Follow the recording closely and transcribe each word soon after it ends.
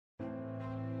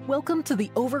Welcome to the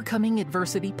Overcoming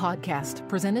Adversity podcast,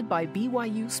 presented by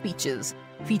BYU Speeches,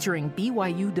 featuring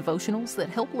BYU devotionals that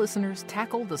help listeners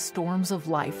tackle the storms of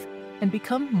life and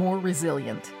become more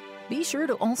resilient. Be sure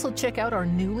to also check out our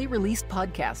newly released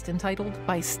podcast entitled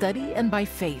By Study and by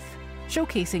Faith,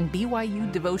 showcasing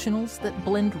BYU devotionals that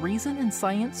blend reason and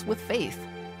science with faith,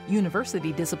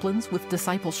 university disciplines with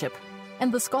discipleship,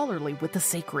 and the scholarly with the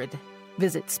sacred.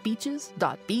 Visit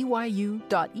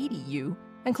speeches.byu.edu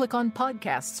and click on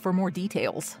podcasts for more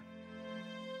details.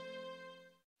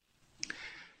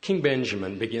 King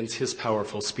Benjamin begins his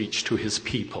powerful speech to his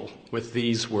people with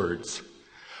these words: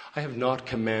 I have not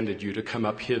commanded you to come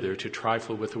up hither to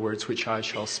trifle with the words which I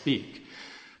shall speak,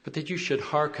 but that you should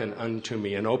hearken unto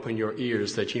me and open your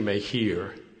ears that ye may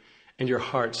hear, and your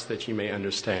hearts that ye may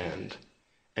understand,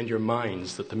 and your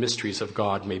minds that the mysteries of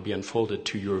God may be unfolded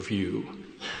to your view.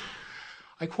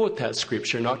 I quote that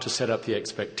scripture not to set up the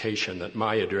expectation that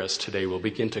my address today will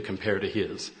begin to compare to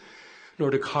his,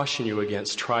 nor to caution you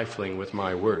against trifling with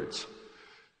my words,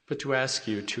 but to ask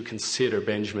you to consider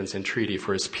Benjamin's entreaty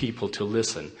for his people to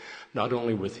listen, not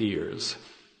only with ears,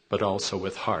 but also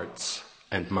with hearts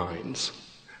and minds.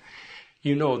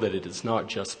 You know that it is not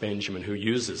just Benjamin who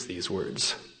uses these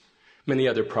words. Many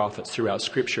other prophets throughout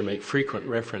Scripture make frequent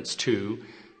reference to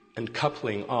and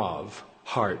coupling of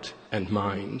heart and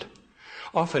mind.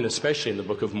 Often, especially in the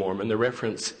Book of Mormon, the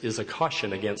reference is a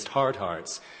caution against hard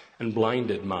hearts and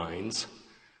blinded minds.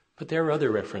 But there are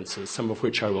other references, some of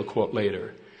which I will quote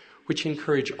later, which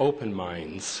encourage open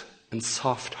minds and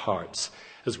soft hearts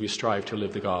as we strive to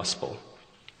live the gospel.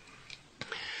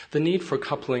 The need for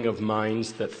coupling of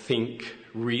minds that think,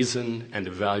 reason, and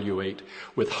evaluate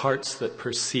with hearts that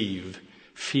perceive,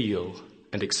 feel,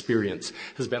 and experience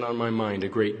has been on my mind a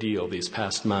great deal these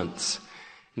past months.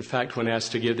 In fact, when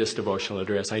asked to give this devotional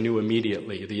address, I knew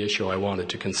immediately the issue I wanted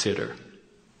to consider.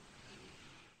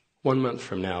 1 month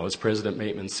from now, as President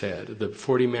Bateman said, the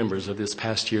 40 members of this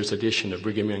past year's edition of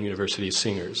Brigham Young University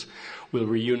Singers will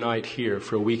reunite here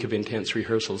for a week of intense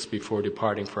rehearsals before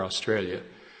departing for Australia,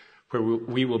 where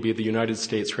we will be the United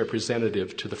States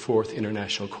representative to the 4th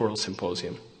International Choral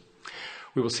Symposium.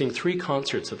 We will sing 3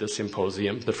 concerts at the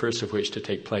symposium, the first of which to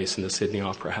take place in the Sydney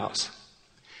Opera House.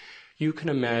 You can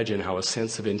imagine how a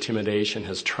sense of intimidation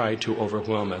has tried to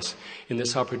overwhelm us in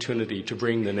this opportunity to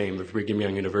bring the name of Brigham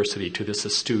Young University to this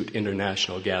astute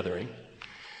international gathering.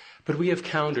 But we have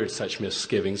countered such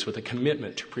misgivings with a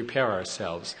commitment to prepare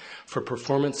ourselves for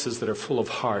performances that are full of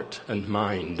heart and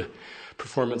mind,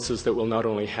 performances that will not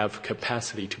only have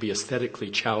capacity to be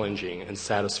aesthetically challenging and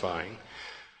satisfying,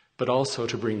 but also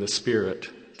to bring the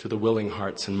Spirit to the willing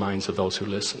hearts and minds of those who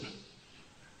listen.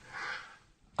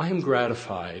 I am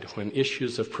gratified when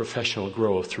issues of professional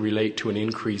growth relate to an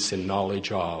increase in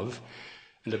knowledge of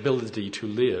and ability to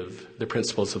live the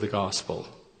principles of the gospel.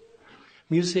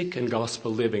 Music and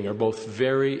gospel living are both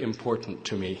very important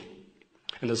to me.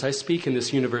 And as I speak in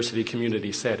this university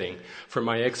community setting for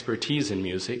my expertise in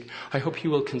music, I hope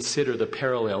you will consider the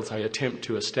parallels I attempt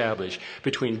to establish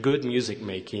between good music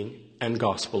making and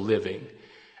gospel living,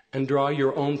 and draw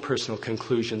your own personal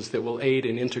conclusions that will aid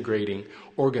in integrating,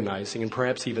 organizing, and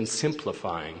perhaps even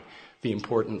simplifying the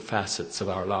important facets of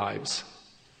our lives.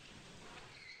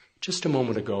 Just a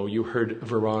moment ago, you heard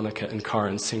Veronica and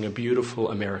Karen sing a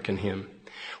beautiful American hymn,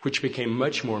 which became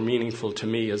much more meaningful to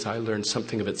me as I learned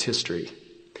something of its history.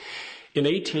 In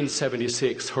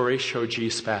 1876, Horatio G.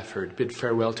 Spafford bid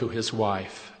farewell to his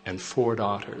wife and 4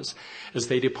 daughters as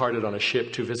they departed on a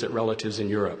ship to visit relatives in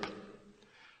Europe.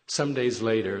 Some days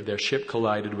later, their ship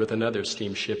collided with another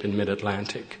steamship in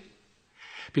mid-Atlantic.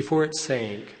 Before it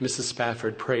sank, Mrs.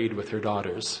 Spafford prayed with her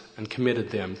daughters and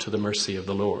committed them to the mercy of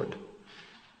the Lord.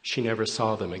 She never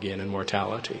saw them again in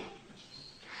mortality.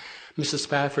 Mrs.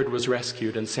 Spafford was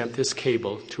rescued and sent this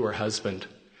cable to her husband: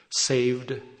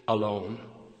 saved alone.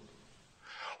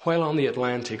 While on the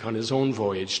Atlantic on his own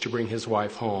voyage to bring his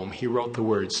wife home, he wrote the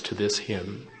words to this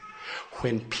hymn: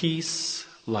 When peace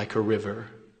like a river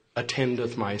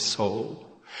attendeth my soul,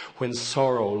 when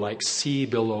sorrow like sea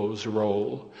billows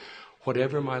roll,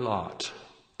 whatever my lot,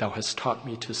 thou hast taught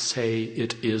me to say,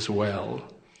 it is well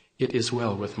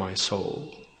with my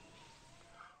soul.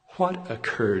 What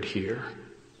occurred here?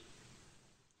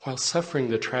 While suffering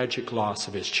the tragic loss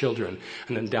of his children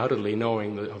and undoubtedly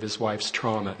knowing of his wife's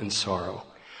trauma and sorrow,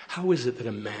 how is it that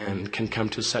a man can come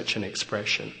to such an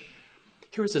expression?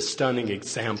 Here is a stunning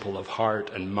example of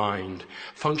heart and mind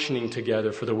functioning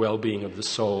together for the well-being of the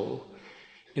soul.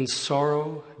 In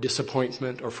sorrow,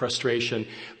 disappointment, or frustration,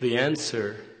 the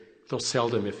answer, though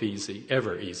seldom if easy,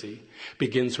 ever easy,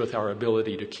 begins with our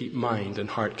ability to keep mind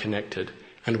and heart connected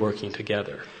and working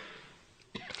together.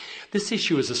 This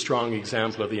issue is a strong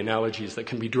example of the analogies that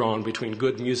can be drawn between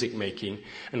good music making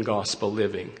and gospel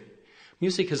living.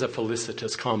 Music is a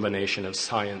felicitous combination of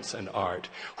science and art,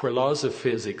 where laws of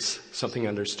physics, something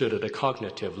understood at a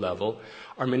cognitive level,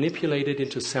 are manipulated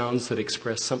into sounds that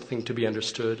express something to be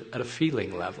understood at a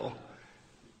feeling level.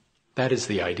 That is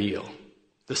the ideal,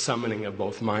 the summoning of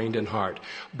both mind and heart,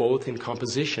 both in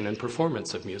composition and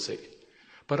performance of music.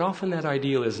 But often that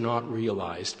ideal is not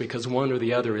realized because one or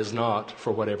the other is not,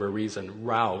 for whatever reason,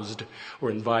 roused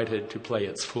or invited to play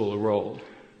its full role.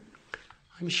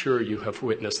 I'm sure you have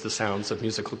witnessed the sounds of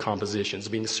musical compositions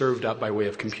being served up by way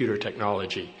of computer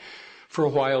technology. For a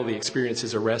while, the experience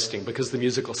is arresting because the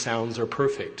musical sounds are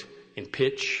perfect in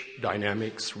pitch,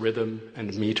 dynamics, rhythm,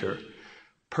 and meter.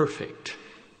 Perfect.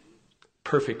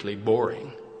 Perfectly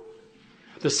boring.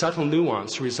 The subtle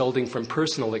nuance resulting from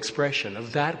personal expression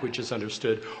of that which is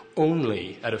understood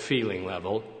only at a feeling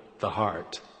level, the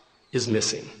heart, is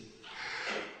missing.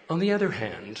 On the other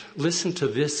hand, listen to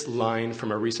this line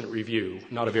from a recent review,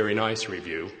 not a very nice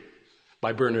review,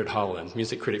 by Bernard Holland,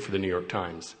 music critic for the New York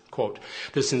Times. Quote,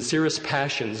 "The sincerest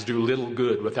passions do little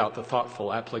good without the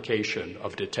thoughtful application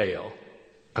of detail."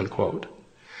 Unquote.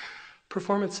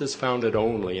 Performances founded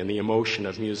only in the emotion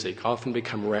of music often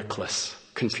become reckless,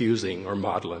 confusing, or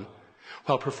maudlin,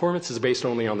 while performances based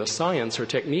only on the science or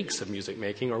techniques of music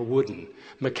making are wooden,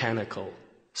 mechanical,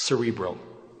 cerebral.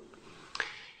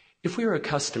 If we are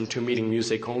accustomed to meeting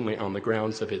music only on the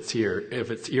grounds of its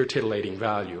ear-titillating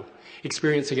value,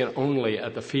 experiencing it only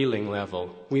at the feeling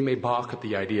level, we may balk at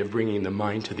the idea of bringing the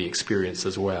mind to the experience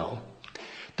as well.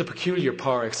 The peculiar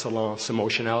par excellence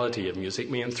emotionality of music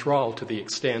may enthrall to the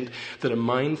extent that a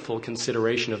mindful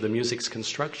consideration of the music's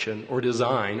construction or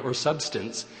design or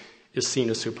substance is seen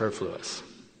as superfluous.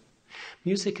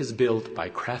 Music is built by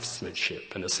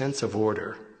craftsmanship and a sense of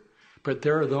order, but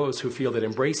there are those who feel that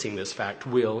embracing this fact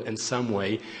will, in some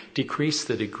way, decrease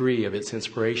the degree of its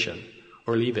inspiration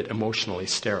or leave it emotionally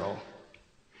sterile.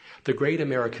 The great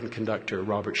American conductor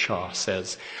Robert Shaw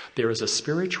says, "There is a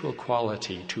spiritual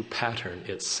quality to pattern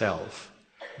itself,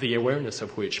 the awareness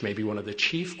of which may be one of the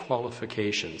chief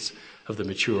qualifications of the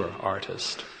mature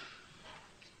artist."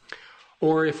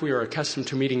 Or if we are accustomed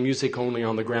to meeting music only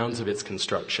on the grounds of its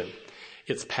construction,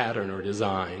 its pattern or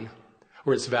design,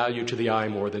 or its value to the eye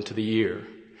more than to the ear,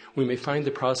 we may find the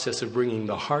process of bringing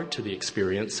the heart to the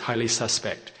experience highly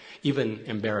suspect, even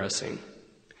embarrassing.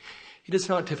 It is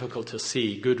not difficult to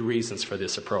see good reasons for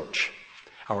this approach.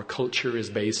 Our culture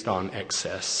is based on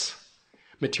excess.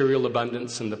 Material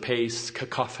abundance and the pace,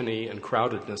 cacophony, and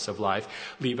crowdedness of life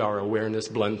leave our awareness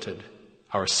blunted,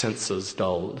 our senses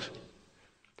dulled.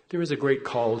 There is a great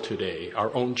call today,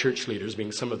 our own church leaders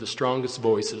being some of the strongest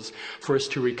voices, for us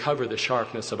to recover the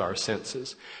sharpness of our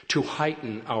senses, to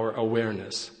heighten our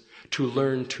awareness, to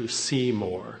learn to see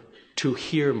more, to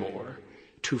hear more,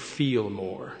 to feel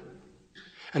more.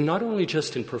 And not only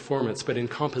just in performance, but in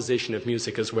composition of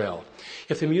music as well.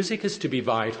 If the music is to be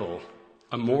vital,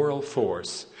 a moral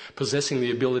force, possessing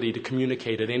the ability to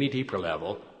communicate at any deeper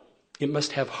level, it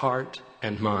must have heart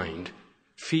and mind,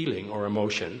 feeling or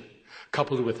emotion,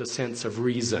 coupled with a sense of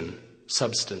reason,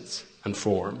 substance, and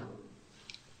form.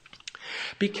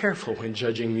 Be careful when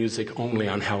judging music only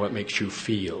on how it makes you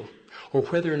feel, or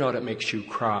whether or not it makes you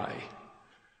cry.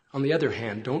 On the other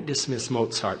hand, don't dismiss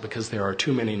Mozart because there are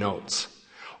too many notes,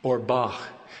 or Bach,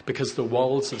 because the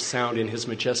walls of sound in his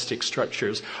majestic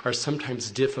structures are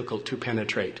sometimes difficult to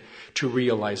penetrate, to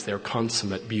realize their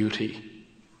consummate beauty.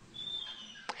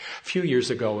 A few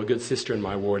years ago, a good sister in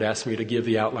my ward asked me to give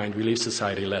the Outlined Relief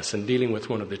Society lesson dealing with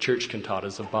one of the church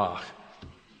cantatas of Bach.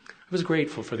 I was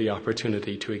grateful for the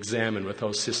opportunity to examine with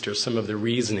those sisters some of the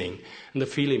reasoning and the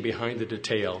feeling behind the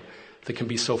detail that can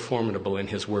be so formidable in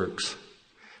his works.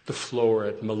 The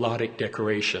florid, melodic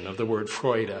decoration of the word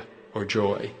Freude, or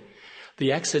joy,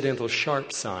 the accidental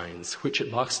sharp signs, which at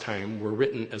Bach's time were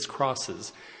written as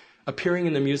crosses, appearing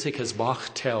in the music as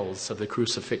Bach tells of the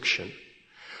crucifixion,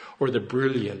 or the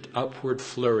brilliant upward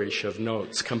flourish of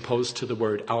notes composed to the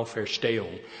word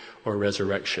Auferstehung, or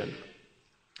resurrection.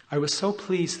 I was so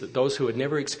pleased that those who had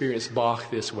never experienced Bach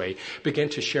this way began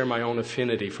to share my own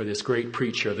affinity for this great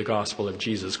preacher of the gospel of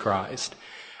Jesus Christ.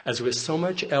 As with so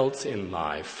much else in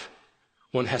life,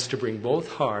 one has to bring both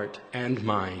heart and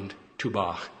mind to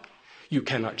Bach. You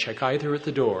cannot check either at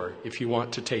the door if you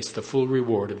want to taste the full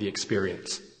reward of the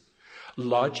experience.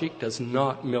 Logic does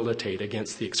not militate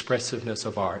against the expressiveness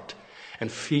of art,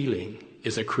 and feeling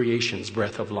is a creation's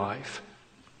breath of life.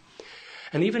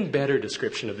 An even better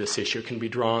description of this issue can be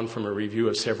drawn from a review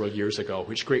of several years ago,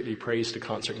 which greatly praised a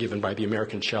concert given by the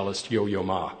American cellist Yo-Yo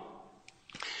Ma.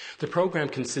 The program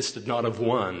consisted not of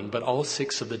one, but all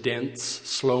 6 of the dense,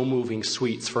 slow-moving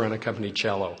suites for unaccompanied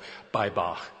cello by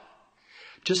Bach.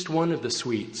 Just one of the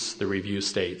suites, the review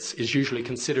states, is usually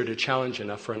considered a challenge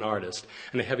enough for an artist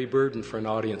and a heavy burden for an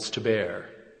audience to bear.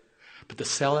 But the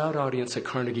sellout audience at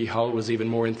Carnegie Hall was even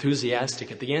more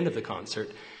enthusiastic at the end of the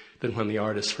concert than when the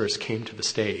artist first came to the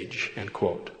stage, end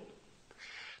quote.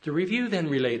 The review then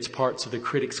relates parts of the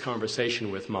critic's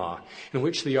conversation with Ma, in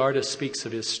which the artist speaks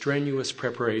of his strenuous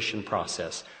preparation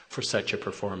process for such a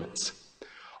performance.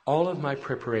 All of my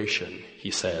preparation,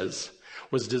 he says,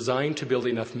 was designed to build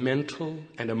enough mental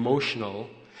and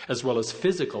emotional as well as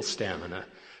physical stamina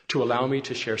to allow me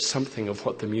to share something of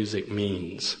what the music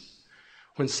means.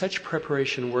 When such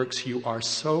preparation works, you are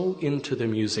so into the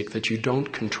music that you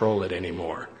don't control it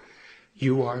anymore.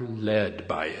 You are led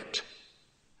by it.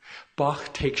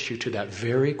 Bach takes you to that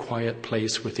very quiet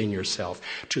place within yourself,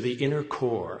 to the inner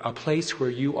core, a place where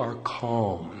you are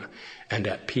calm and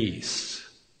at peace,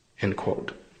 end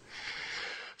quote.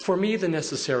 For me, the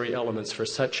necessary elements for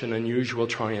such an unusual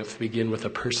triumph begin with a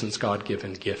person's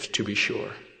God-given gift, to be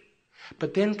sure.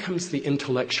 But then comes the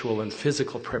intellectual and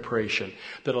physical preparation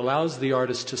that allows the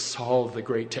artist to solve the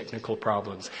great technical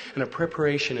problems, and a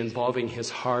preparation involving his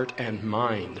heart and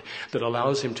mind that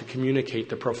allows him to communicate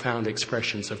the profound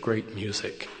expressions of great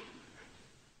music.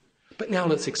 But now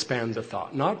let's expand the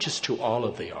thought, not just to all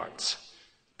of the arts,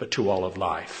 but to all of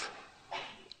life.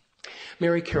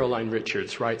 Mary Caroline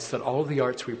Richards writes that all of the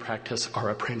arts we practice are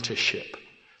apprenticeship.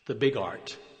 The big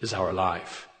art is our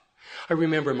life. I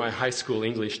remember my high school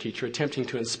English teacher attempting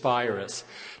to inspire us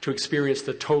to experience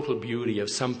the total beauty of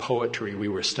some poetry we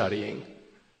were studying.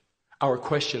 Our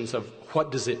questions of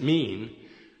what does it mean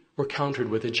were countered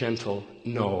with a gentle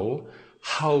no.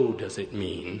 How does it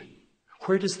mean?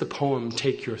 Where does the poem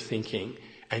take your thinking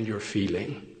and your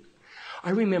feeling? I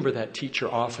remember that teacher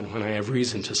often when I have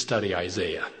reason to study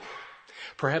Isaiah.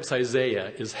 Perhaps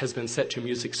Isaiah has been set to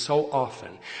music so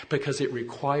often because it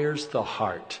requires the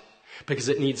heart, because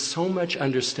it needs so much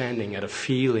understanding at a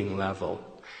feeling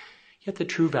level. Yet the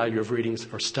true value of reading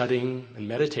or studying and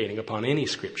meditating upon any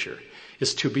scripture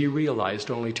is to be realized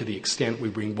only to the extent we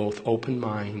bring both open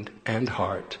mind and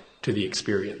heart to the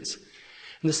experience.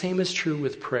 And the same is true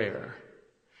with prayer.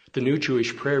 The New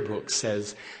Jewish Prayer Book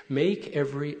says, "Make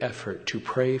every effort to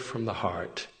pray from the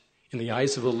heart. In the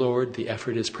eyes of the Lord, the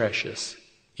effort is precious,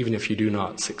 even if you do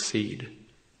not succeed."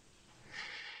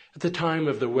 At the time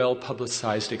of the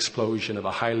well-publicized explosion of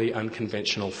a highly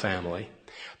unconventional family,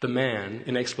 the man,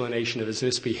 in explanation of his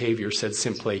misbehavior, said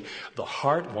simply, "The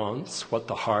heart wants what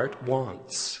the heart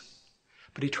wants."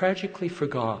 But he tragically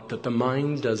forgot that the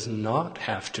mind does not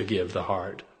have to give the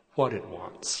heart what it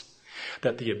wants,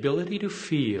 that the ability to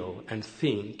feel and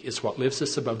think is what lifts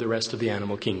us above the rest of the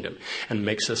animal kingdom and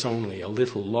makes us only a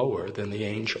little lower than the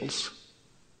angels.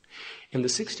 In the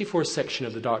 64th section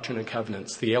of the Doctrine and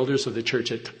Covenants, the elders of the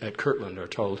church at Kirtland are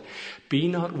told, "Be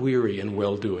not weary in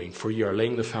well-doing, for ye are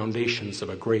laying the foundations of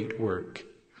a great work.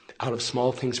 Out of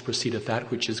small things proceedeth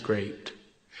that which is great.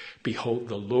 Behold,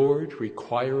 the Lord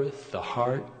requireth the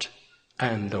heart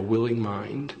and the willing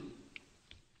mind."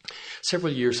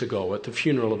 Several years ago, at the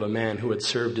funeral of a man who had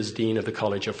served as dean of the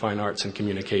College of Fine Arts and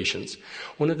Communications,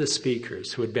 one of the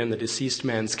speakers, who had been the deceased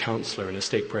man's counselor in a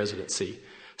stake presidency,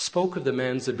 spoke of the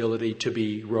man's ability to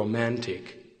be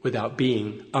romantic without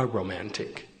being a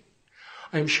romantic.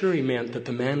 I am sure he meant that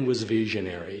the man was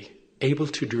visionary, able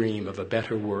to dream of a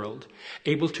better world,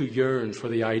 able to yearn for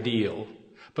the ideal,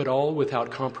 but all without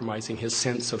compromising his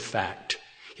sense of fact,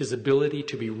 his ability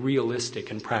to be realistic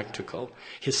and practical,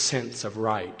 his sense of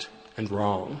right and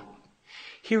wrong.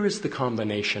 Here is the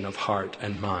combination of heart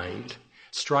and mind,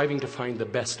 striving to find the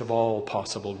best of all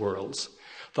possible worlds.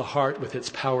 The heart, with its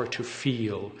power to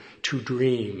feel, to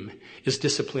dream, is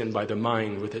disciplined by the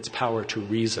mind with its power to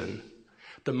reason.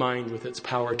 The mind, with its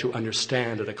power to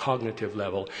understand at a cognitive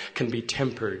level, can be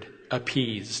tempered,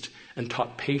 appeased, and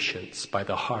taught patience by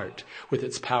the heart, with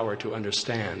its power to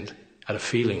understand at a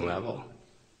feeling level.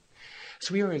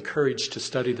 As we are encouraged to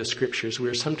study the scriptures, we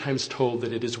are sometimes told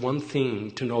that it is one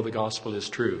thing to know the gospel is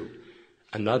true,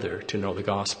 another to know the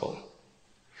gospel.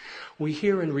 We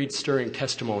hear and read stirring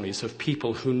testimonies of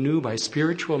people who knew by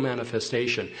spiritual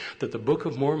manifestation that the Book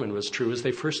of Mormon was true as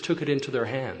they first took it into their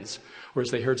hands, or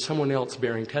as they heard someone else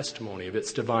bearing testimony of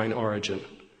its divine origin.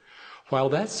 While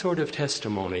that sort of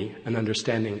testimony and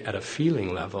understanding at a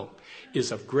feeling level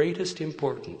is of greatest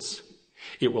importance,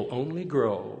 it will only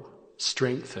grow,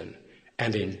 strengthen,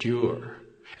 and endure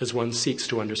as one seeks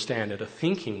to understand at a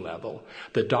thinking level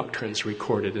the doctrines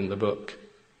recorded in the book.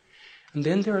 And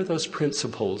then there are those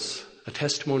principles, a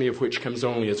testimony of which comes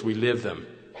only as we live them.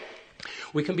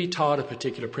 We can be taught a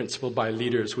particular principle by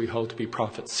leaders we hold to be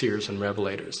prophets, seers, and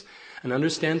revelators, and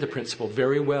understand the principle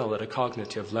very well at a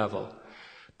cognitive level.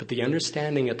 But the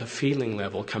understanding at the feeling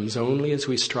level comes only as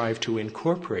we strive to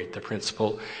incorporate the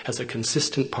principle as a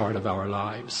consistent part of our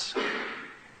lives.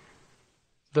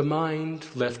 The mind,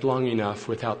 left long enough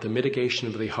without the mitigation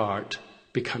of the heart,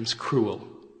 becomes cruel,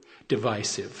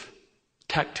 divisive,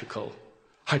 tactical,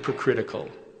 hypercritical,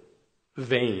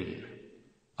 vain,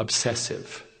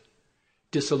 obsessive,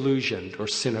 disillusioned, or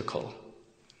cynical.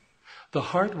 The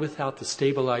heart without the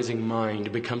stabilizing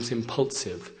mind becomes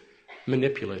impulsive,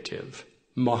 manipulative,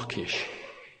 mawkish,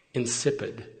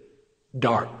 insipid,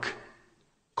 dark,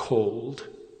 cold.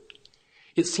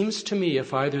 It seems to me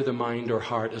if either the mind or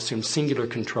heart assume singular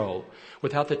control,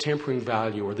 without the tempering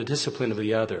value or the discipline of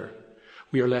the other,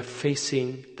 we are left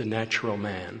facing the natural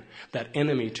man, that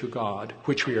enemy to God,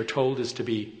 which we are told is to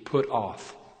be put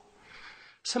off.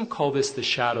 Some call this the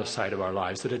shadow side of our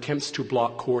lives that attempts to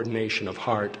block coordination of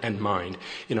heart and mind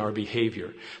in our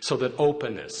behavior, so that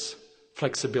openness,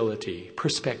 flexibility,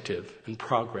 perspective, and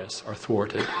progress are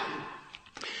thwarted.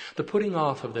 The putting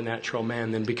off of the natural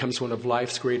man then becomes one of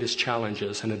life's greatest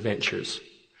challenges and adventures.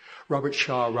 Robert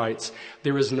Shaw writes,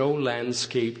 "There is no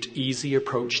landscaped, easy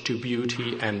approach to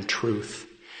beauty and truth.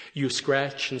 You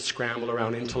scratch and scramble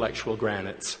around intellectual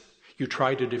granites. You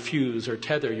try to diffuse or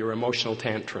tether your emotional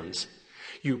tantrums.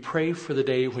 You pray for the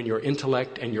day when your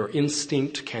intellect and your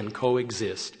instinct can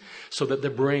coexist, so that the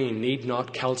brain need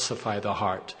not calcify the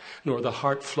heart, nor the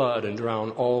heart flood and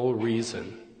drown all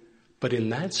reason. But in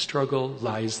that struggle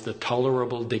lies the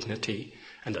tolerable dignity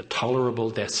and a tolerable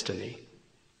destiny."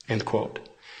 End quote.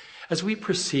 As we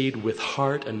proceed with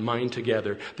heart and mind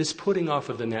together, this putting off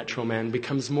of the natural man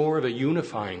becomes more of a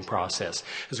unifying process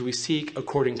as we seek,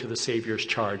 according to the Savior's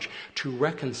charge, to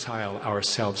reconcile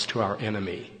ourselves to our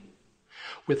enemy.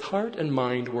 With heart and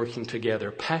mind working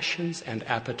together, passions and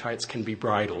appetites can be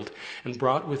bridled and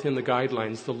brought within the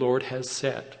guidelines the Lord has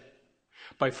set.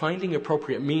 By finding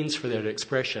appropriate means for their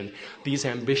expression, these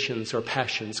ambitions or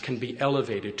passions can be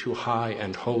elevated to high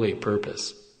and holy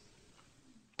purpose.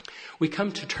 We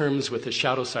come to terms with the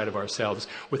shadow side of ourselves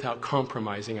without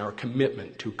compromising our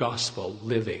commitment to gospel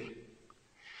living.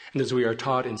 And as we are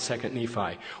taught in 2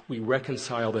 Nephi, we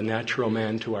reconcile the natural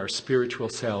man to our spiritual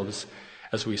selves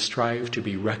as we strive to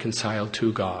be reconciled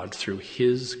to God through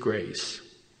His grace.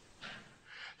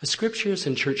 The scriptures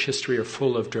and church history are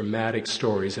full of dramatic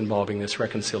stories involving this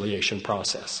reconciliation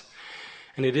process.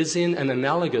 And it is in an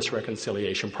analogous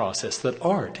reconciliation process that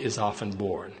art is often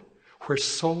born, where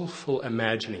soulful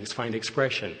imaginings find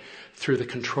expression through the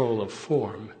control of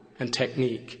form and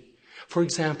technique. For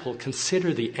example,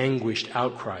 consider the anguished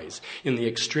outcries in the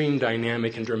extreme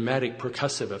dynamic and dramatic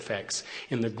percussive effects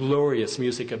in the glorious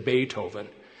music of Beethoven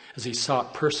as he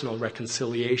sought personal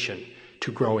reconciliation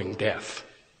to growing deaf.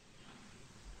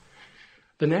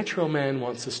 The natural man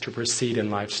wants us to proceed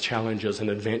in life's challenges and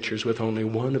adventures with only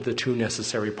one of the two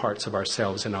necessary parts of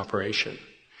ourselves in operation.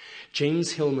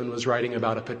 James Hillman was writing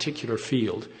about a particular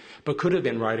field, but could have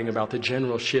been writing about the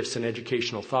general shifts in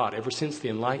educational thought ever since the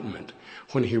Enlightenment,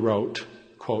 when he wrote,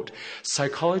 quote,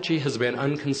 "Psychology has been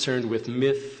unconcerned with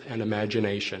myth and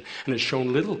imagination and has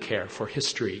shown little care for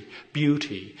history,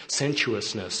 beauty,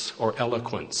 sensuousness, or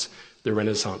eloquence, the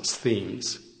Renaissance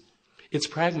themes. Its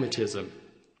pragmatism,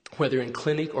 whether in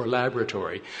clinic or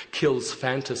laboratory, kills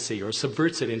fantasy or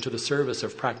subverts it into the service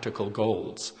of practical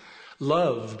goals.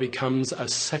 Love becomes a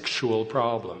sexual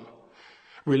problem,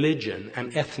 religion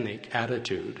an ethnic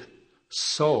attitude,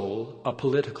 soul a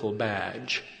political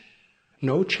badge.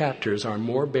 No chapters are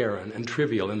more barren and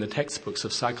trivial in the textbooks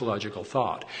of psychological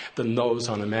thought than those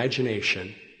on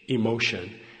imagination,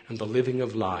 emotion, and the living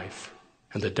of life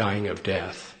and the dying of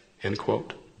death." End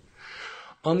quote.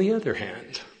 On the other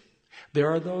hand, there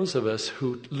are those of us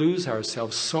who lose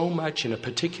ourselves so much in a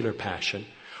particular passion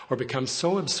or become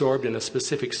so absorbed in a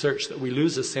specific search that we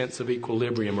lose a sense of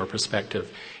equilibrium or perspective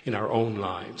in our own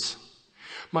lives.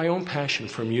 My own passion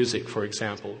for music, for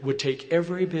example, would take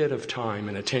every bit of time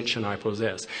and attention I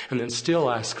possess and then still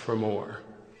ask for more.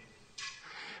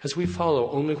 As we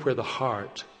follow only where the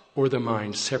heart or the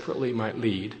mind separately might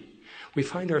lead, we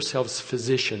find ourselves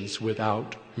physicians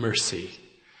without mercy,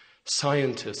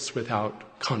 scientists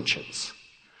without conscience,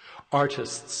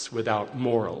 artists without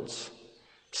morals,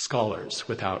 scholars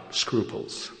without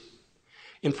scruples.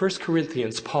 In 1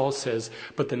 Corinthians, Paul says,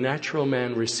 "But the natural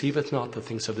man receiveth not the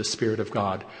things of the Spirit of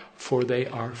God, for they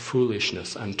are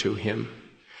foolishness unto him.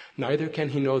 Neither can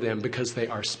he know them, because they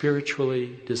are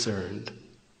spiritually discerned."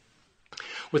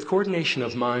 With coordination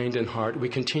of mind and heart, we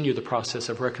continue the process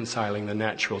of reconciling the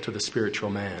natural to the spiritual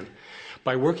man.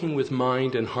 By working with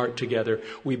mind and heart together,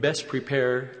 we best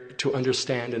prepare to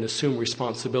understand and assume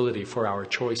responsibility for our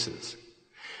choices.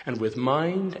 And with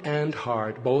mind and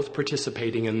heart both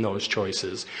participating in those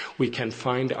choices, we can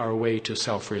find our way to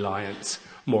self-reliance,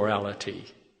 morality,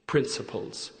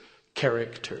 principles,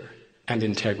 character, and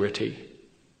integrity.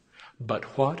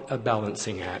 But what a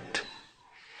balancing act.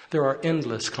 There are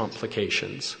endless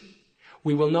complications.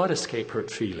 We will not escape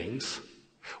hurt feelings.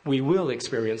 We will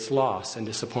experience loss and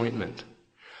disappointment.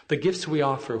 The gifts we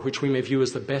offer, which we may view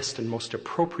as the best and most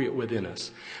appropriate within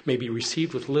us, may be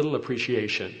received with little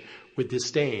appreciation, with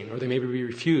disdain, or they may be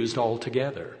refused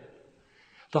altogether.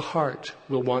 The heart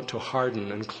will want to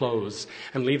harden and close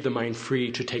and leave the mind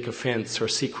free to take offense or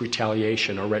seek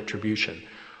retaliation or retribution,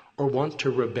 or want to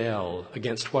rebel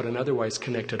against what an otherwise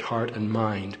connected heart and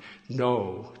mind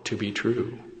know to be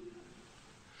true.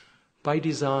 By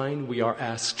design, we are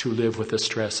asked to live with the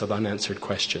stress of unanswered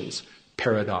questions,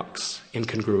 paradox,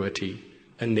 incongruity,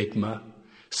 enigma,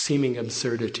 seeming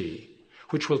absurdity,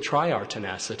 which will try our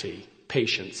tenacity,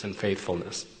 patience, and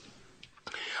faithfulness.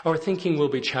 Our thinking will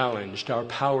be challenged, our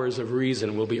powers of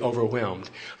reason will be overwhelmed,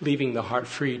 leaving the heart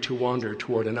free to wander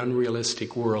toward an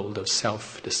unrealistic world of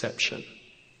self-deception.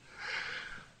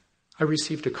 I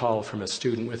received a call from a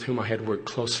student with whom I had worked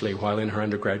closely while in her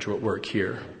undergraduate work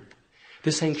here.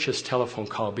 This anxious telephone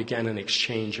call began an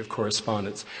exchange of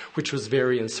correspondence, which was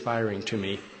very inspiring to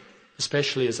me,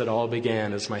 especially as it all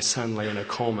began as my son lay in a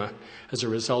coma as a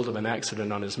result of an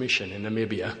accident on his mission in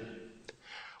Namibia.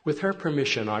 With her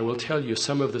permission, I will tell you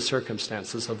some of the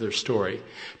circumstances of their story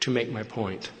to make my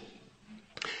point.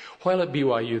 While at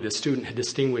BYU, the student had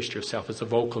distinguished herself as a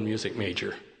vocal music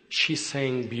major. She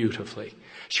sang beautifully.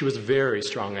 She was very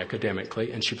strong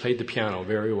academically, and she played the piano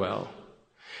very well.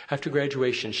 After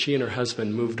graduation, she and her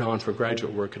husband moved on for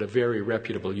graduate work at a very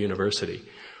reputable university,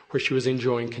 where she was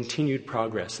enjoying continued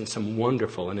progress and some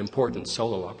wonderful and important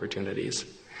solo opportunities.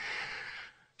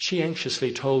 She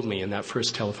anxiously told me in that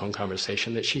first telephone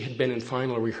conversation that she had been in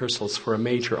final rehearsals for a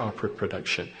major opera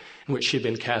production in which she had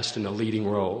been cast in a leading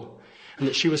role, and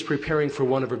that she was preparing for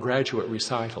one of her graduate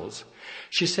recitals.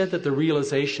 She said that the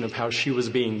realization of how she was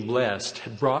being blessed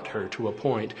had brought her to a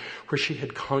point where she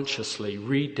had consciously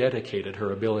rededicated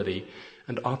her ability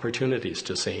and opportunities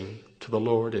to sing to the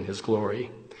Lord in His glory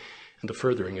and the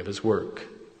furthering of His work.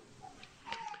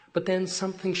 But then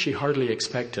something she hardly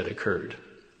expected occurred.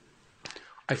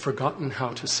 "I've forgotten how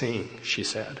to sing," she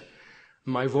said.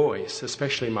 "My voice,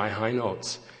 especially my high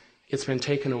notes, it's been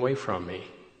taken away from me."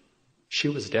 She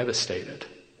was devastated.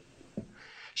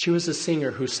 She was a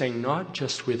singer who sang not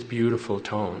just with beautiful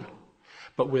tone,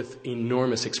 but with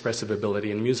enormous expressive ability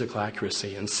and musical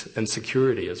accuracy and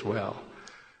security as well.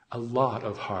 A lot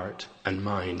of heart and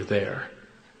mind there.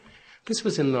 This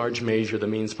was in large measure the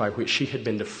means by which she had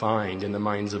been defined in the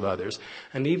minds of others,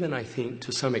 and even, I think,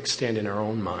 to some extent in her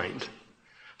own mind.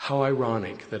 How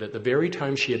ironic that at the very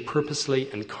time she had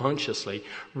purposely and consciously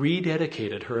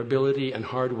rededicated her ability and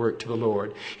hard work to the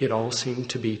Lord, it all seemed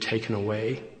to be taken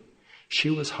away. She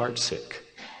was heartsick,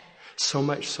 so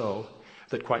much so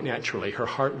that quite naturally her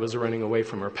heart was running away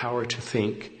from her power to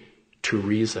think, to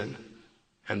reason,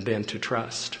 and then to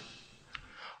trust.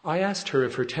 I asked her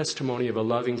if her testimony of a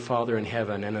loving Father in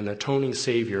heaven and an atoning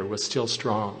Savior was still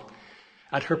strong.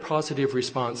 At her positive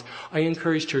response, I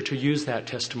encouraged her to use that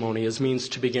testimony as means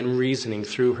to begin reasoning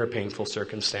through her painful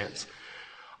circumstance.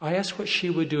 I asked what she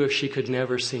would do if she could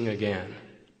never sing again.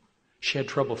 She had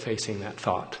trouble facing that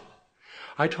thought.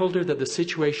 I told her that the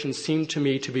situation seemed to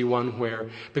me to be one where,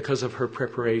 because of her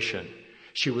preparation,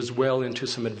 she was well into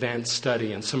some advanced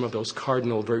study in some of those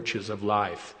cardinal virtues of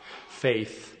life: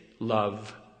 faith,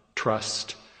 love,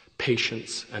 trust,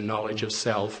 patience, and knowledge of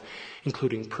self,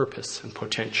 including purpose and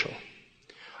potential.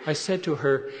 I said to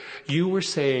her, "You were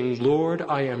saying, 'Lord,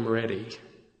 I am ready.'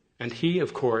 And He,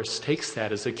 of course, takes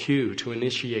that as a cue to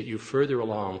initiate you further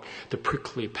along the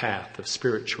prickly path of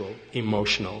spiritual,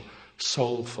 emotional,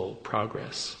 soulful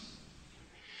progress."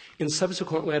 In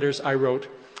subsequent letters, I wrote,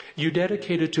 "You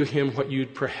dedicated to Him what you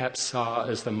perhaps saw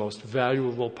as the most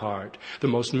valuable part, the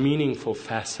most meaningful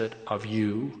facet of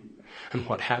you. And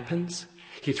what happens?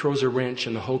 He throws a wrench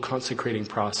in the whole consecrating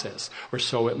process, or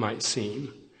so it might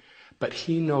seem. But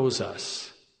He knows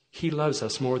us. He loves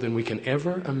us more than we can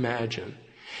ever imagine.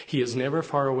 He is never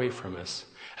far away from us,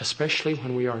 especially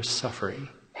when we are suffering.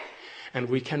 And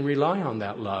we can rely on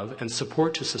that love and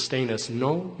support to sustain us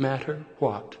no matter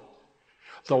what.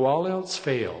 Though all else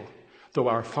fail, though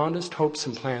our fondest hopes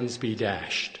and plans be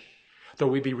dashed, though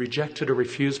we be rejected or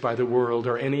refused by the world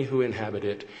or any who inhabit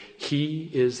it, He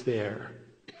is there.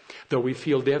 Though we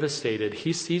feel devastated,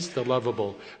 he sees the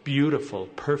lovable, beautiful,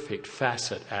 perfect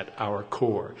facet at our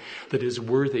core that is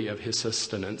worthy of his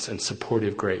sustenance and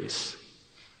supportive grace.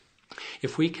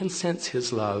 If we can sense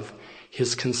his love,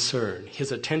 his concern,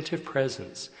 his attentive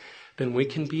presence, then we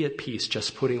can be at peace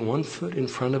just putting one foot in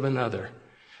front of another,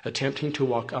 attempting to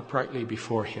walk uprightly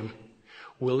before him,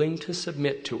 willing to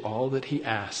submit to all that he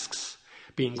asks,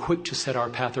 being quick to set our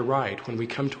path aright when we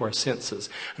come to our senses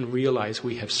and realize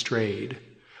we have strayed,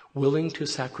 willing to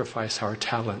sacrifice our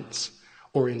talents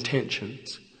or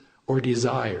intentions or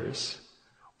desires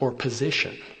or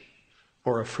position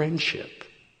or a friendship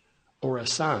or a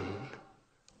son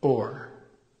or.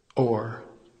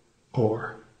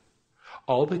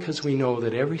 All because we know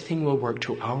that everything will work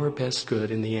to our best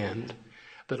good in the end,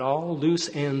 that all loose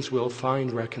ends will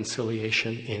find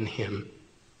reconciliation in him.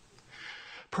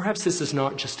 Perhaps this is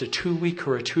not just a 2-week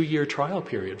or a 2-year trial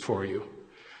period for you.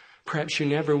 Perhaps you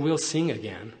never will sing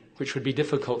again, which would be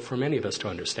difficult for many of us to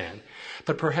understand.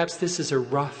 But perhaps this is a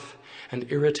rough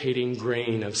and irritating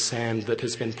grain of sand that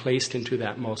has been placed into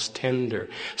that most tender,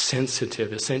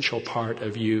 sensitive, essential part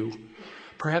of you.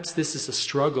 Perhaps this is a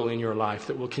struggle in your life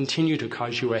that will continue to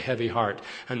cause you a heavy heart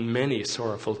and many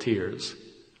sorrowful tears.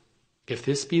 If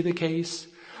this be the case,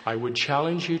 I would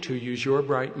challenge you to use your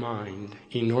bright mind,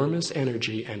 enormous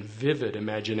energy, and vivid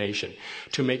imagination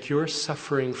to make your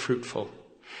suffering fruitful.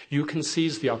 You can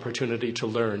seize the opportunity to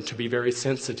learn to be very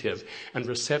sensitive and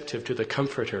receptive to the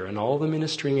Comforter and all the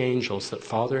ministering angels that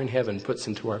Father in heaven puts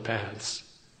into our paths.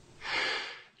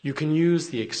 You can use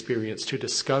the experience to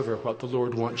discover what the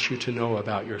Lord wants you to know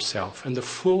about yourself and the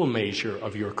full measure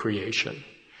of your creation.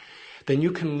 Then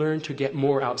you can learn to get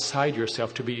more outside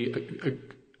yourself, to be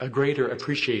a greater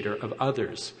appreciator of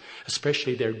others,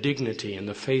 especially their dignity in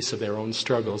the face of their own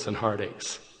struggles and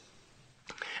heartaches.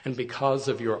 And because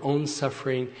of your own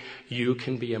suffering, you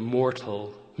can be a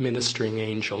mortal ministering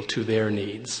angel to their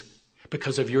needs.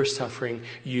 Because of your suffering,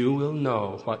 you will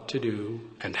know what to do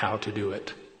and how to do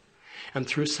it. And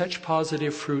through such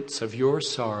positive fruits of your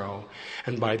sorrow,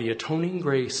 and by the atoning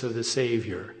grace of the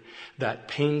Savior, that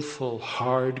painful,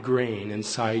 hard grain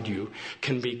inside you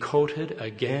can be coated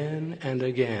again and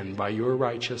again by your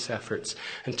righteous efforts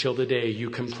until the day you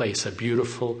can place a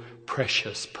beautiful,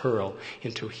 precious pearl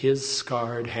into his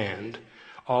scarred hand,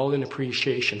 all in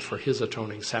appreciation for his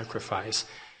atoning sacrifice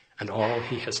and all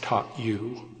he has taught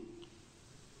you.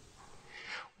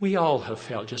 We all have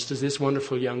felt, just as this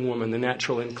wonderful young woman, the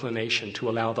natural inclination to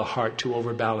allow the heart to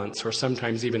overbalance or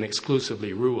sometimes even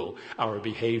exclusively rule our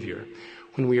behavior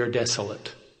when we are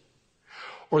desolate.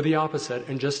 Or the opposite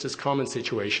and just as common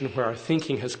situation where our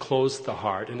thinking has closed the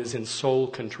heart and is in sole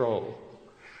control.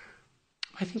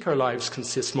 I think our lives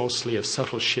consist mostly of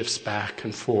subtle shifts back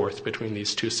and forth between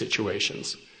these two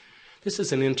situations. This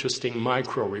is an interesting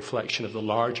micro-reflection of the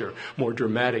larger, more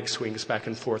dramatic swings back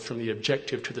and forth from the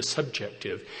objective to the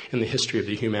subjective in the history of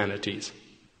the humanities.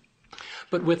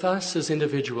 But with us as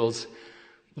individuals,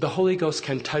 the Holy Ghost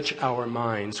can touch our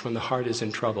minds when the heart is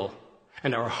in trouble,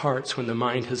 and our hearts when the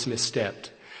mind has misstepped,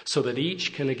 so that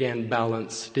each can again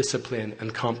balance, discipline,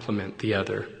 and complement the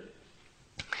other.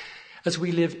 As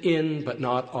we live in but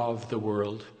not of the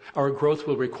world, our growth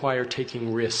will require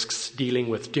taking risks, dealing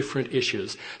with different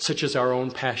issues, such as our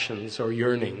own passions or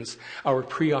yearnings, our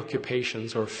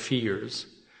preoccupations or fears.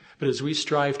 But as we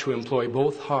strive to employ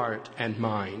both heart and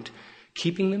mind,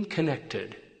 keeping them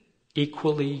connected,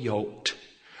 equally yoked,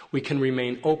 we can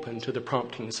remain open to the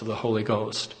promptings of the Holy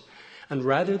Ghost. And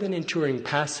rather than enduring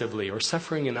passively or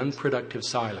suffering in unproductive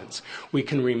silence, we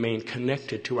can remain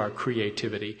connected to our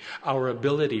creativity, our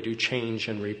ability to change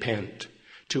and repent,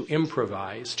 to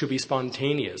improvise, to be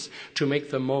spontaneous, to make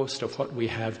the most of what we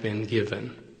have been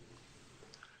given.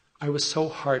 I was so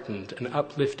heartened and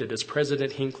uplifted as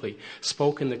President Hinckley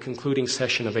spoke in the concluding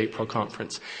session of April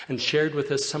Conference and shared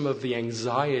with us some of the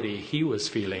anxiety he was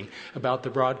feeling about the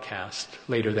broadcast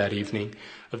later that evening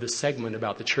of the segment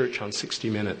about the church on 60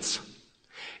 Minutes.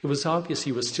 It was obvious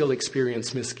he was still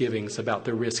experiencing misgivings about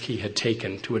the risk he had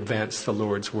taken to advance the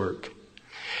Lord's work.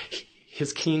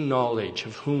 His keen knowledge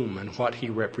of whom and what he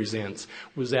represents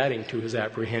was adding to his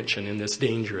apprehension in this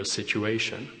dangerous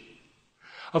situation.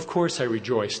 Of course, I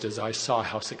rejoiced as I saw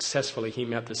how successfully he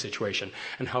met the situation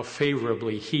and how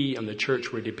favorably he and the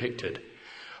church were depicted.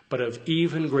 But of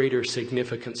even greater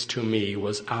significance to me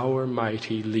was our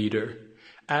mighty leader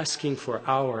asking for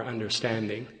our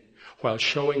understanding, while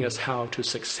showing us how to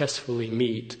successfully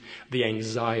meet the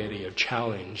anxiety of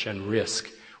challenge and risk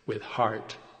with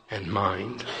heart and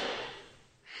mind.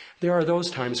 There are those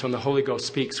times when the Holy Ghost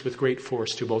speaks with great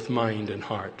force to both mind and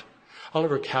heart.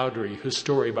 Oliver Cowdery, whose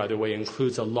story, by the way,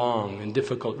 includes a long and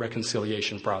difficult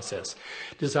reconciliation process,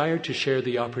 desired to share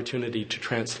the opportunity to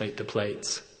translate the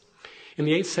plates. In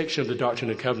the 8th section of the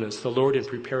Doctrine and Covenants, the Lord, in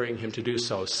preparing him to do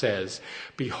so, says,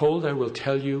 "Behold, I will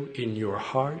tell you in your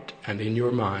heart and in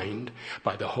your mind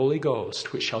by the Holy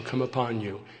Ghost, which shall come upon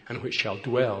you and which shall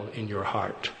dwell in your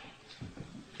heart."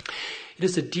 It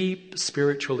is a deep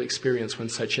spiritual experience when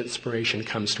such inspiration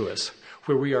comes to us,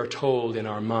 where we are told in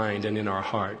our mind and in our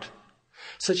heart.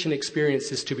 Such an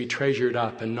experience is to be treasured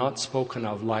up and not spoken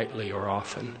of lightly or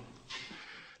often.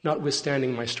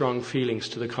 Notwithstanding my strong feelings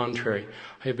to the contrary,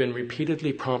 I have been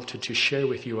repeatedly prompted to share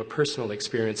with you a personal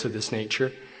experience of this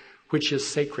nature, which is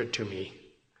sacred to me,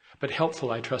 but helpful,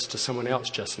 I trust, to someone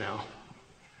else just now.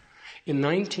 In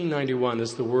 1991,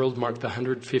 as the world marked the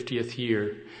 150th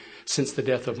year since the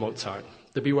death of Mozart,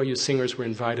 the BYU singers were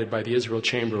invited by the Israel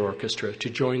Chamber Orchestra to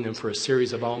join them for a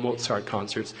series of all Mozart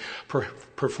concerts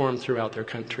performed throughout their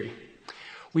country.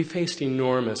 We faced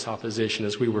enormous opposition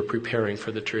as we were preparing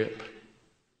for the trip.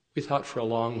 We thought for a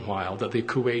long while that the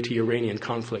Kuwaiti-Iranian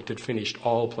conflict had finished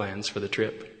all plans for the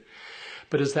trip.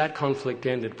 But as that conflict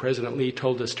ended, President Lee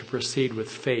told us to proceed with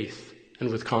faith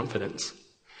and with confidence.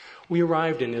 We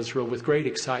arrived in Israel with great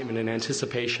excitement and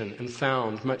anticipation and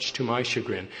found, much to my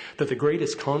chagrin, that the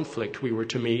greatest conflict we were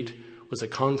to meet was a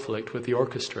conflict with the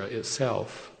orchestra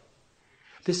itself.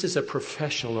 This is a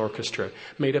professional orchestra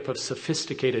made up of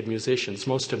sophisticated musicians,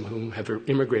 most of whom have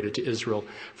immigrated to Israel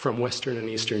from Western and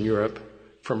Eastern Europe,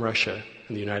 from Russia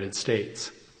and the United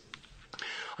States.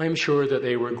 I am sure that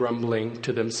they were grumbling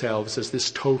to themselves as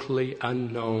this totally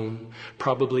unknown,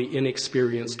 probably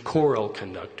inexperienced choral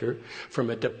conductor from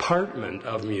a department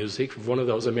of music of one of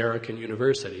those American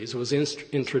universities was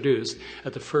introduced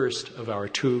at the first of our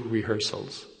 2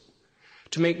 rehearsals.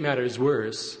 To make matters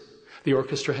worse, the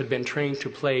orchestra had been trained to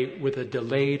play with a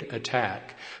delayed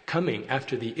attack, coming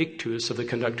after the ictus of the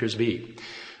conductor's beat.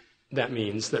 That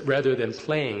means that rather than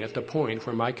playing at the point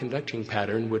where my conducting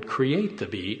pattern would create the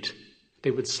beat,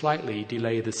 they would slightly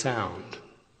delay the sound.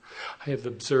 I have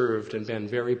observed and been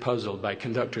very puzzled by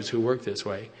conductors who work this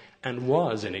way, and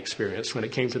was inexperienced when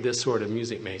it came to this sort of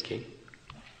music making.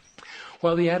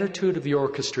 While the attitude of the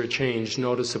orchestra changed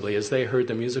noticeably as they heard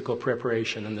the musical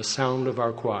preparation and the sound of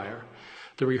our choir,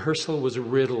 the rehearsal was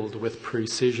riddled with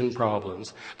precision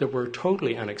problems that were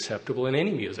totally unacceptable in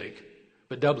any music,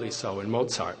 but doubly so in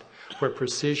Mozart, where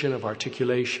precision of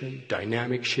articulation,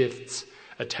 dynamic shifts,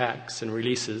 attacks and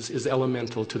releases is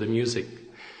elemental to the music,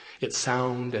 its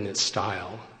sound and its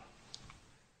style.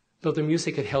 Though the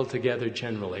music had held together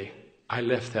generally, I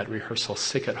left that rehearsal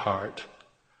sick at heart.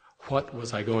 What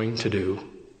was I going to do?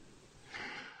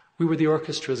 We were the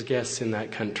orchestra's guests in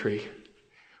that country.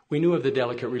 We knew of the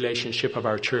delicate relationship of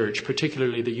our church,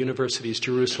 particularly the university's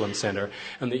Jerusalem Center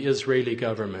and the Israeli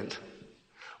government.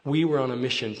 We were on a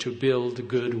mission to build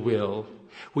goodwill.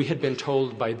 We had been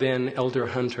told by then Elder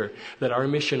Hunter that our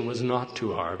mission was not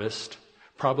to harvest,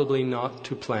 probably not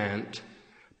to plant,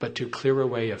 but to clear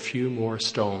away a few more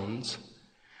stones.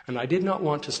 And I did not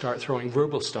want to start throwing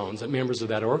verbal stones at members of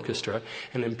that orchestra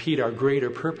and impede our greater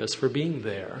purpose for being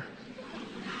there.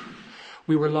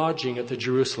 We were lodging at the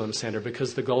Jerusalem Center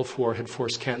because the Gulf War had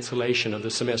forced cancellation of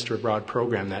the semester abroad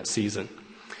program that season.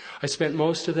 I spent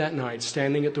most of that night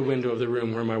standing at the window of the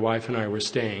room where my wife and I were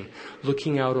staying,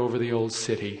 looking out over the old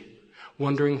city,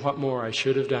 wondering what more I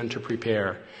should have done to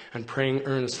prepare, and praying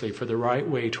earnestly for the right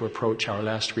way to approach our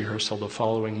last rehearsal the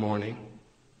following morning.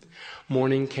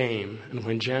 Morning came, and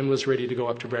when Jan was ready to go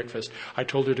up to breakfast, I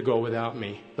told her to go without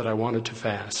me, that I wanted to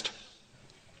fast.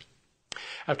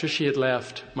 After she had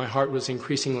left, my heart was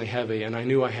increasingly heavy, and I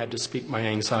knew I had to speak my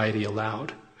anxiety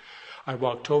aloud. I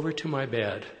walked over to my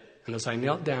bed, and as I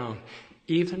knelt down,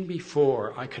 even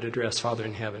before I could address Father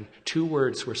in heaven, 2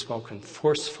 words were spoken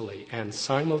forcefully and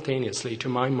simultaneously to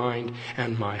my mind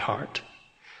and my heart.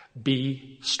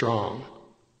 Be strong.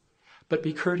 But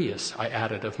be courteous, I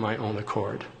added of my own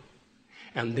accord.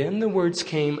 And then the words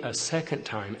came a second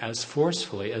time as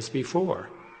forcefully as before.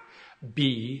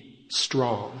 Be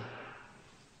strong.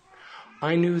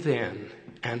 I knew then,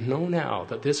 and know now,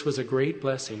 that this was a great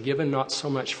blessing, given not so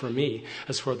much for me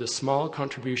as for the small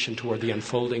contribution toward the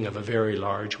unfolding of a very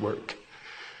large work.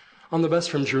 On the bus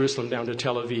from Jerusalem down to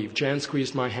Tel Aviv, Jan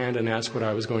squeezed my hand and asked what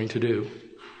I was going to do.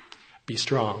 Be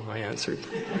strong, I answered.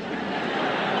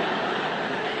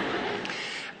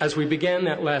 As we began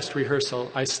that last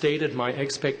rehearsal, I stated my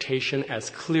expectation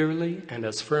as clearly and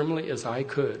as firmly as I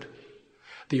could.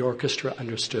 The orchestra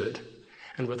understood.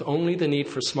 And with only the need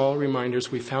for small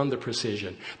reminders, we found the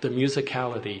precision, the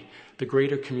musicality, the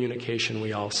greater communication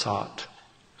we all sought.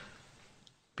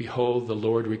 Behold, the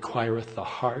Lord requireth the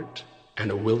heart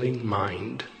and a willing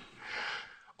mind.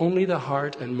 Only the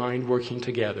heart and mind working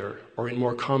together, or in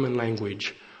more common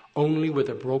language, only with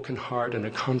a broken heart and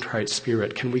a contrite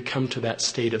spirit can we come to that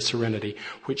state of serenity,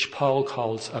 which Paul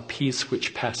calls a peace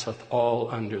which passeth all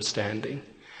understanding.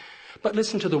 But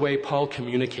listen to the way Paul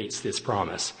communicates this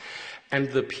promise.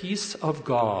 And the peace of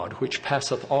God, which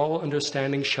passeth all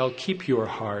understanding, shall keep your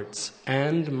hearts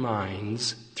and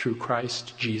minds through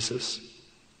Christ Jesus.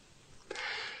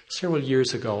 Several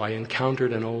years ago, I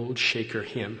encountered an old Shaker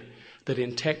hymn that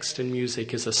in text and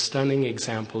music is a stunning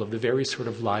example of the very sort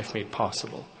of life made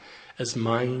possible as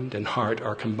mind and heart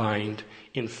are combined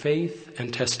in faith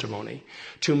and testimony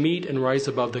to meet and rise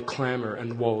above the clamor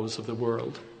and woes of the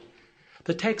world.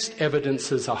 The text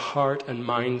evidences a heart and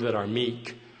mind that are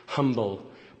meek, humble,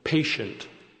 patient,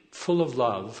 full of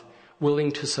love,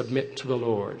 willing to submit to the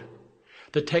Lord.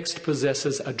 The text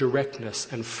possesses a directness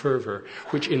and fervor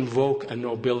which invoke a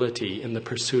nobility in the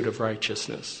pursuit of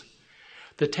righteousness.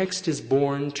 The text is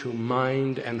borne to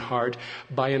mind and heart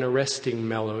by an arresting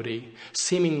melody,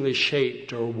 seemingly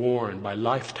shaped or worn by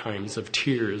lifetimes of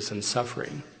tears and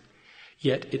suffering.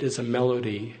 Yet it is a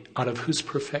melody out of whose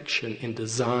perfection in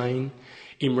design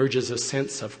emerges a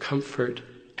sense of comfort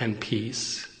and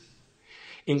peace.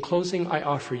 In closing, I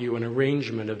offer you an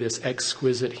arrangement of this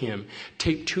exquisite hymn,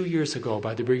 taped 2 years ago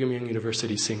by the Brigham Young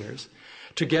University Singers,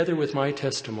 together with my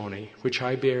testimony, which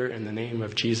I bear in the name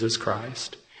of Jesus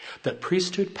Christ, that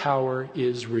priesthood power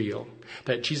is real,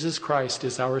 that Jesus Christ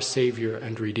is our Savior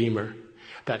and Redeemer,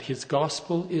 that His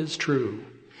gospel is true,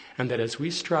 and that as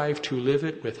we strive to live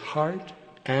it with heart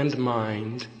and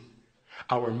mind,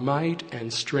 our might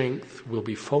and strength will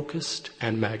be focused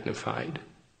and magnified.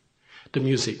 The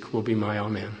music will be my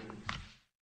amen.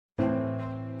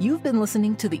 You've been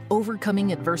listening to the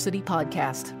Overcoming Adversity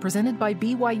podcast, presented by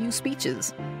BYU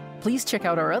Speeches. Please check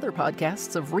out our other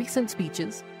podcasts of recent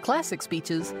speeches, classic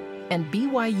speeches, and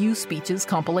BYU Speeches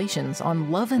compilations on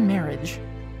love and marriage.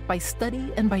 By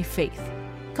study and by faith.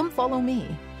 Come follow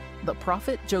me, the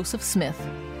prophet Joseph Smith,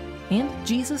 and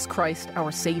Jesus Christ,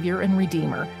 our Savior and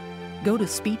Redeemer. Go to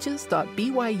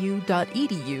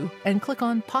speeches.byu.edu and click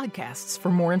on podcasts for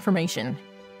more information.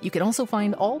 You can also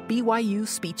find all BYU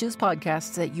Speeches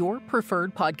podcasts at your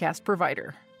preferred podcast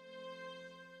provider.